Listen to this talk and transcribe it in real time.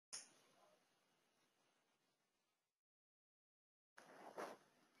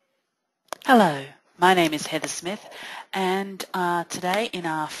Hello, my name is Heather Smith, and today in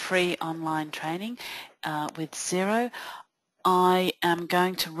our free online training with XERO, I am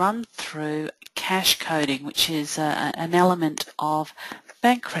going to run through cash coding, which is an element of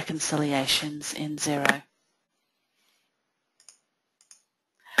bank reconciliations in XERO.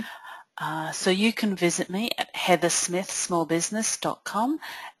 So you can visit me at heathersmithsmallbusiness.com,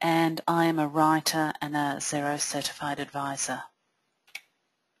 and I am a writer and a XERO certified advisor.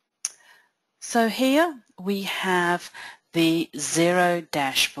 So here we have the XERO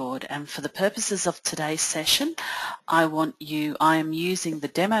Dashboard, and for the purposes of today's session I am using the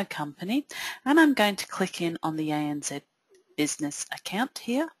demo company, and I'm going to click in on the ANZ business account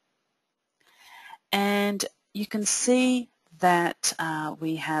here, and you can see that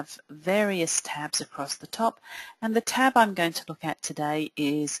we have various tabs across the top, and the tab I'm going to look at today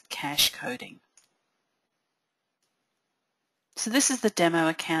is cash coding. So this is the demo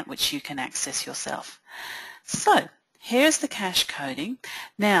account which you can access yourself. So here's the cash coding.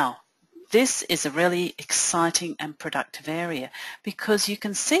 Now this is a really exciting and productive area because you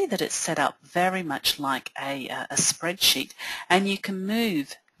can see that it's set up very much like a spreadsheet, and you can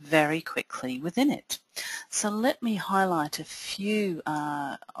move very quickly within it. So let me highlight a few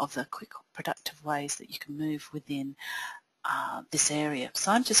of the quick productive ways that you can move within this area.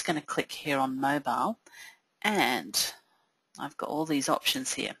 So I'm just going to click here on mobile, and I've got all these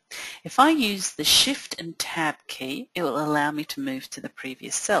options here. If I use the Shift and Tab key, it will allow me to move to the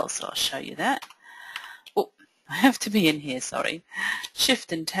previous cell. So I'll show you that. Oh, I have to be in here, sorry.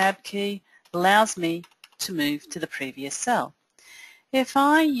 Shift and Tab key allows me to move to the previous cell. If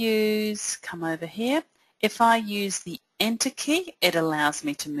I come over here, if I use the Enter key, it allows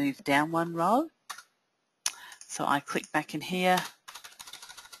me to move down one row. So I click back in here.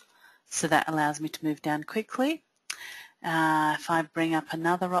 So that allows me to move down quickly. If I bring up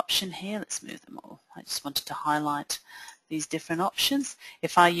another option here, let's move them all. I just wanted to highlight these different options.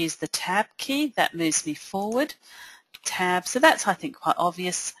 If I use the Tab key, that moves me forward. Tab, so that's I think quite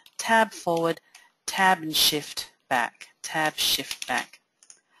obvious. Tab forward, Tab and Shift back. Tab, Shift back.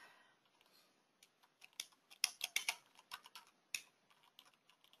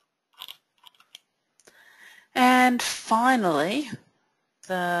 And finally,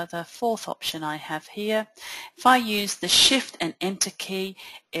 the fourth option I have here, if I use the Shift and Enter key,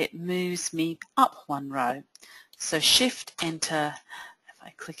 it moves me up one row. So Shift, Enter, if I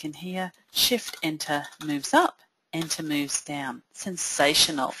click in here, Shift, Enter moves up, Enter moves down.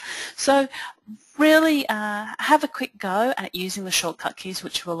 Sensational. So really have a quick go at using the shortcut keys,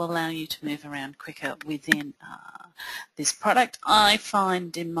 which will allow you to move around quicker within this product. I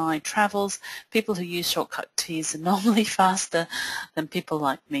find in my travels, people who use shortcut keys are normally faster than people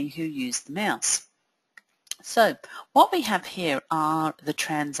like me who use the mouse. So what we have here are the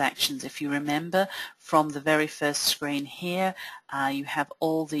transactions. If you remember from the very first screen here, you have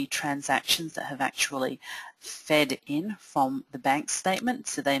all the transactions that have actually fed in from the bank statement.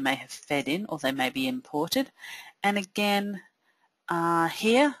 So they may have fed in or they may be imported. And again,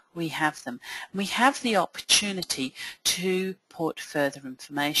 here we have them. We have the opportunity to put further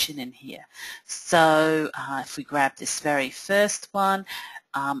information in here. So if we grab this very first one,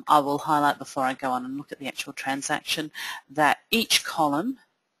 I will highlight before I go on and look at the actual transaction that each column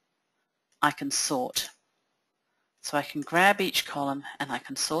I can sort. So I can grab each column and I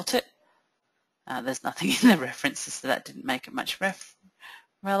can sort it. There's nothing in the references, so that didn't make it much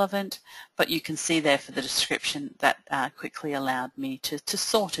relevant, but you can see there for the description that quickly allowed me to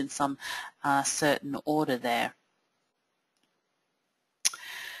sort in some certain order there.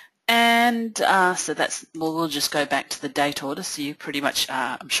 And so that's, well, we'll just go back to the date order, so you pretty much,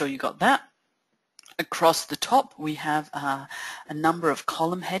 I'm sure you got that. Across the top we have a number of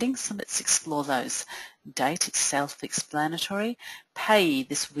column headings, so let's explore those. Date, it's self-explanatory. Payee,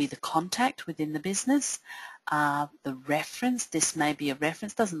 this will be the contact within the business. The reference, this may be a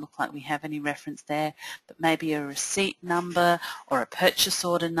reference, doesn't look like we have any reference there, but maybe a receipt number or a purchase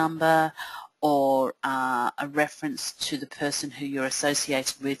order number, or a reference to the person who you're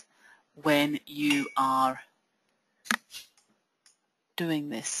associated with when you are doing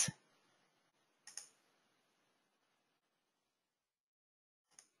this.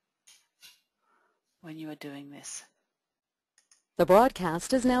 The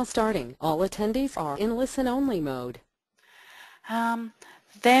broadcast is now starting. All attendees are in listen-only mode.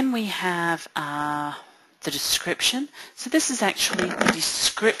 Then we have the description. So this is actually the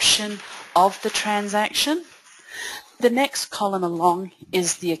description of the transaction. The next column along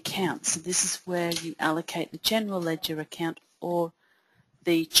is the account. So this is where you allocate the general ledger account or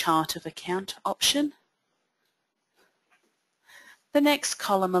the chart of account option. The next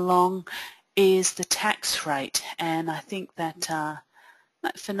column along is the tax rate, and I think that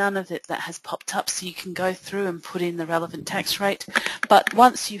for none of it that has popped up, so you can go through and put in the relevant tax rate. But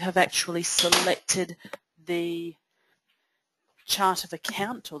once you have actually selected the chart of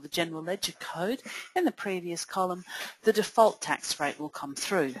account or the general ledger code in the previous column, the default tax rate will come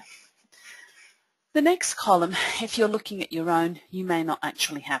through. The next column, if you're looking at your own, you may not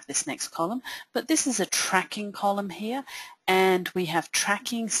actually have this next column, but this is a tracking column here, and we have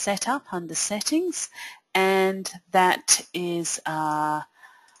tracking set up under settings, and that is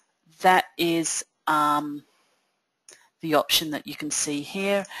the option that you can see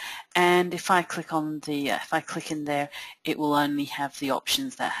here. And if I click on the, if I click in there, it will only have the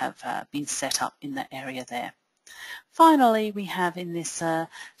options that have been set up in that area there. Finally, we have in this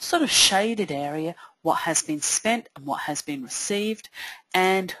sort of shaded area what has been spent and what has been received,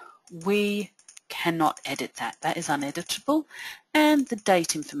 and we cannot edit that. That is uneditable, and the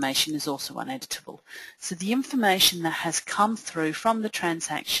date information is also uneditable. So the information that has come through from the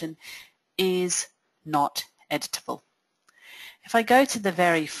transaction is not editable. If I go to the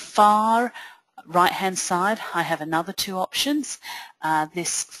very far right-hand side, I have another two options.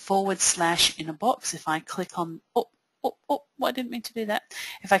 This / in a box, if I click on, I didn't mean to do that.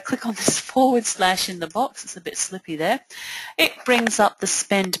 If I click on this / in the box, it's a bit slippy there, it brings up the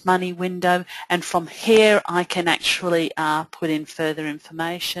spend money window, and from here I can actually put in further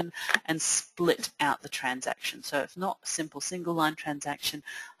information and split out the transaction. So if not a simple single line transaction,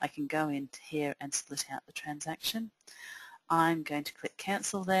 I can go in here and split out the transaction. I'm going to click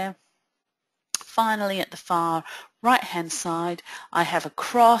cancel there. Finally, at the far right-hand side, I have a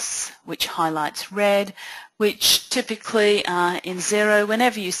cross which highlights red, which typically in XERO,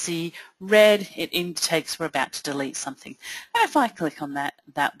 whenever you see red, it indicates we're about to delete something. And if I click on that,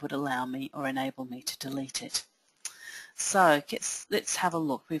 that would allow me or enable me to delete it. So let's have a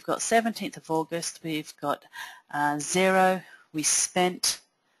look. We've got 17th of August, we've got XERO, we spent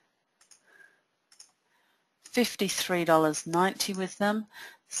 $53.90 with them.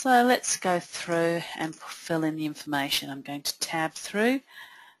 So let's go through and fill in the information. I'm going to tab through,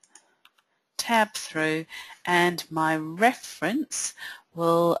 and my reference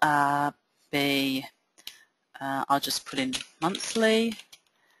will be, I'll just put in monthly,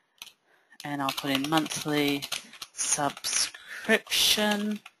 and I'll put in monthly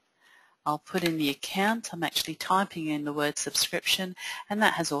subscription. I'll put in the account. I'm actually typing in the word subscription, and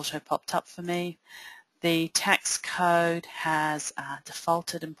that has auto popped up for me. The tax code has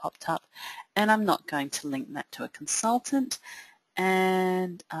defaulted and popped up, and I'm not going to link that to a consultant.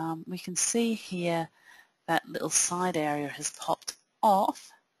 And we can see here that little side area has popped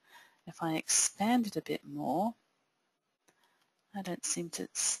off. If I expand it a bit more, I don't seem to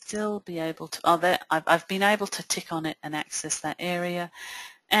still be able to, there, I've been able to tick on it and access that area,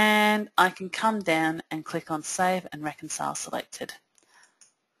 and I can come down and click on Save and Reconcile selected.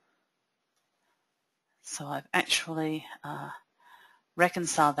 So I've actually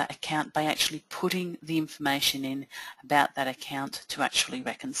reconciled that account by actually putting the information in about that account to actually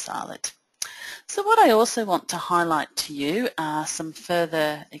reconcile it. So what I also want to highlight to you are some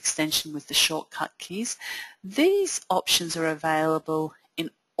further extension with the shortcut keys. These options are available in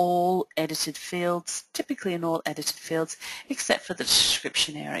all edited fields, typically in all edited fields, except for the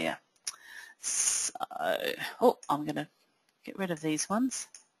description area. So, I'm going to get rid of these ones.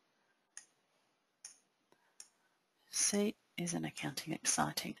 See, isn't accounting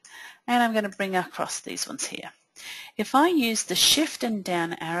exciting? And I'm going to bring across these ones here. If I use the shift and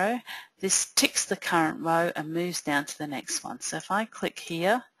down arrow, this ticks the current row and moves down to the next one. So if I click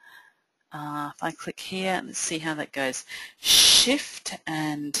here, let's see how that goes. Shift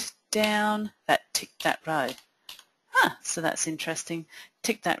and down, that ticked that row. So that's interesting.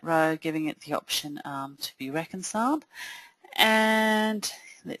 Tick that row, giving it the option to be reconciled. And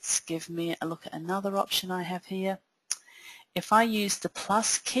let's give me a look at another option I have here. If I use the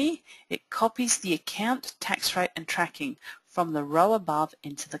plus key, it copies the account, tax rate and tracking from the row above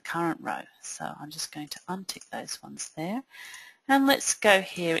into the current row. So I'm just going to untick those ones there. And let's go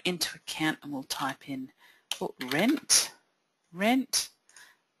here into account, and we'll type in rent,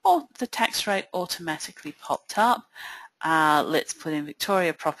 or the tax rate automatically popped up. Let's put in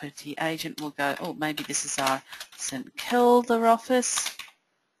Victoria Property Agent. We'll go, maybe this is our St Kilda office.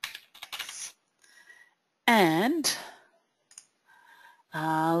 And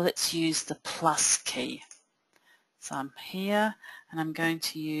let's use the plus key. So I'm here, and I'm going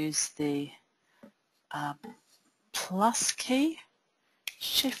to use the plus key,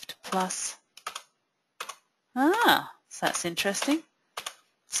 Shift+. So that's interesting.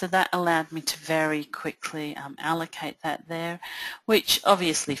 So that allowed me to very quickly allocate that there, which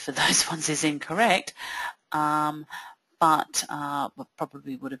obviously for those ones is incorrect, but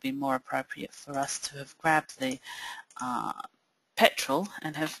probably would have been more appropriate for us to have grabbed the petrol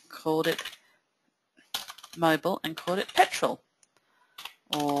and have called it mobile and called it petrol.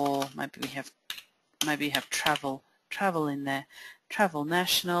 Or maybe we have travel in there, travel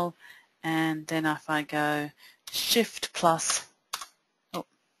national, and then if I go Shift plus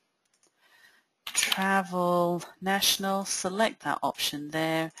travel national, select that option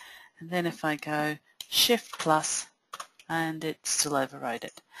there, and then if I go Shift plus, and it still overrode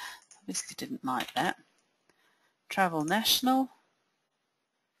it. Obviously didn't like that. Travel national,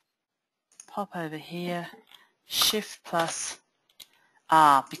 pop over here, Shift plus,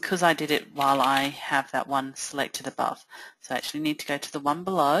 because I did it while I have that one selected above. So I actually need to go to the one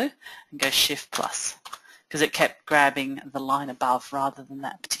below and go Shift plus, because it kept grabbing the line above rather than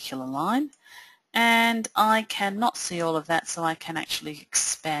that particular line. And I cannot see all of that, so I can actually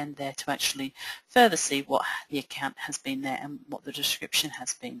expand there to actually further see what the account has been there and what the description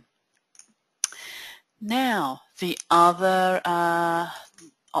has been. Now, the other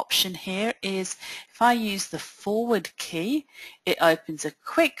option here is if I use the forward key, it opens a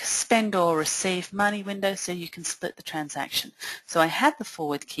quick spend or receive money window so you can split the transaction. So I have the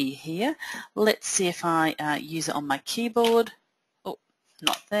forward key here. Let's see if I use it on my keyboard. Oh,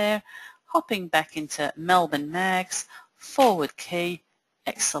 not there. Hopping back into Melbourne Mags, forward key,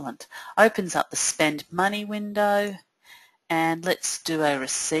 excellent. Opens up the spend money window, and let's do a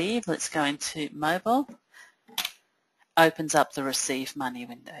receive. Let's go into mobile. Opens up the receive money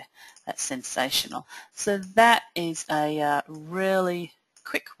window. That's sensational. So that is a really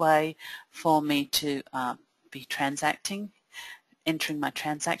quick way for me to be transacting, entering my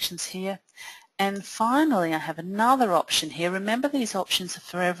transactions here. And finally, I have another option here. Remember, these options are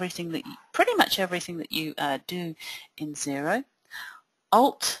for everything that pretty much everything that you do in XERO.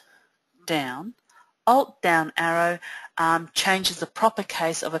 Alt down arrow changes the proper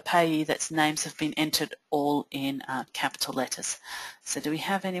case of a payee that's names have been entered all in capital letters. So do we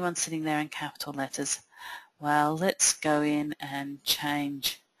have anyone sitting there in capital letters? Well, let's go in and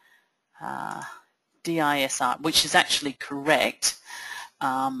change DISR, which is actually correct.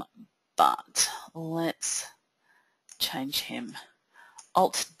 But let's change him.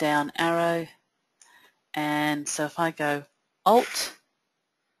 Alt down arrow, and so if I go Alt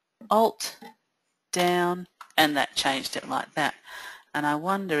down, and that changed it like that. And I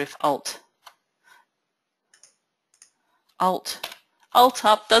wonder if Alt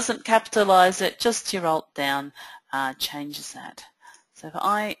up doesn't capitalize it, just your Alt down changes that. So if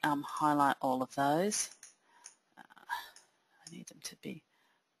I highlight all of those, I need them to be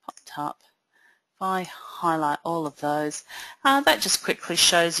popped up. If I highlight all of those, that just quickly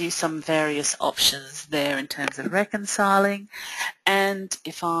shows you some various options there in terms of reconciling. And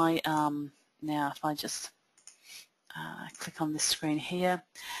if I now if I just click on this screen here,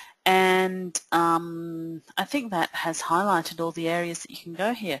 and I think that has highlighted all the areas that you can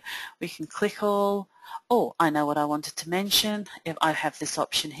go here. We can click all. Oh, I know what I wanted to mention. If I have this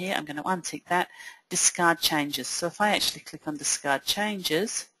option here, I'm going to untick that, discard changes. So if I actually click on discard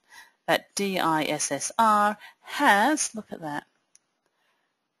changes, that DISSR has, look at that.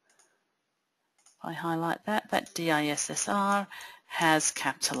 If I highlight that, that DISSR has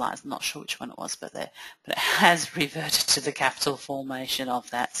capitalized. I'm not sure which one it was, but it has reverted to the capital formation of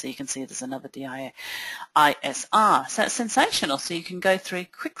that. So you can see there's another DISR. So that's sensational. So you can go through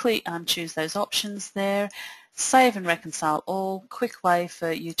quickly and choose those options there. Save and reconcile all. Quick way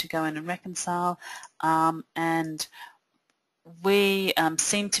for you to go in and reconcile. And we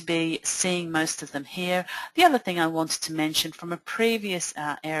seem to be seeing most of them here. The other thing I wanted to mention from a previous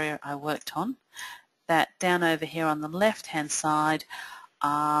area I worked on, that down over here on the left-hand side,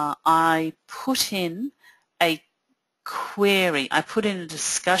 I put in a query. I put in a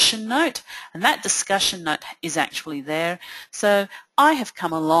discussion note, and that discussion note is actually there. So I have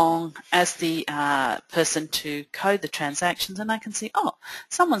come along as the person to code the transactions, and I can see, oh,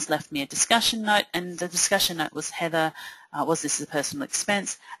 someone's left me a discussion note, and the discussion note was Heather, was this a personal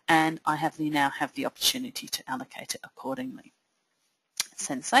expense, and I now have the opportunity to allocate it accordingly.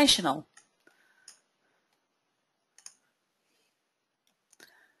 Sensational.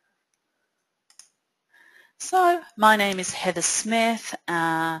 So my name is Heather Smith.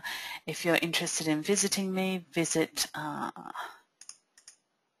 If you're interested in visiting me, visit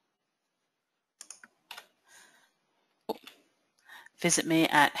me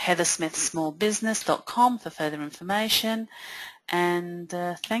at heathersmithsmallbusiness.com for further information. And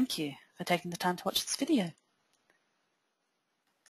thank you for taking the time to watch this video.